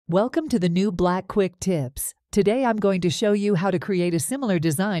Welcome to the new Black Quick Tips. Today I'm going to show you how to create a similar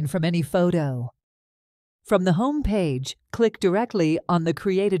design from any photo. From the home page, click directly on the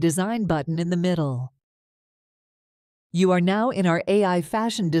Create a Design button in the middle. You are now in our AI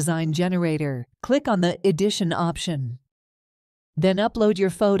fashion design generator. Click on the Edition option. Then upload your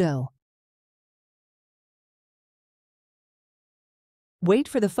photo. Wait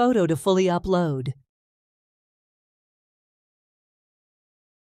for the photo to fully upload.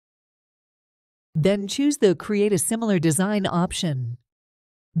 Then choose the Create a Similar Design option.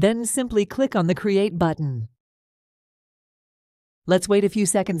 Then simply click on the Create button. Let's wait a few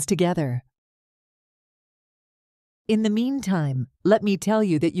seconds together. In the meantime, let me tell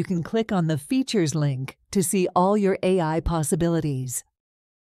you that you can click on the Features link to see all your AI possibilities.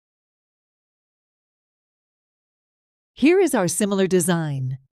 Here is our similar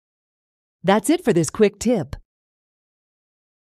design. That's it for this quick tip.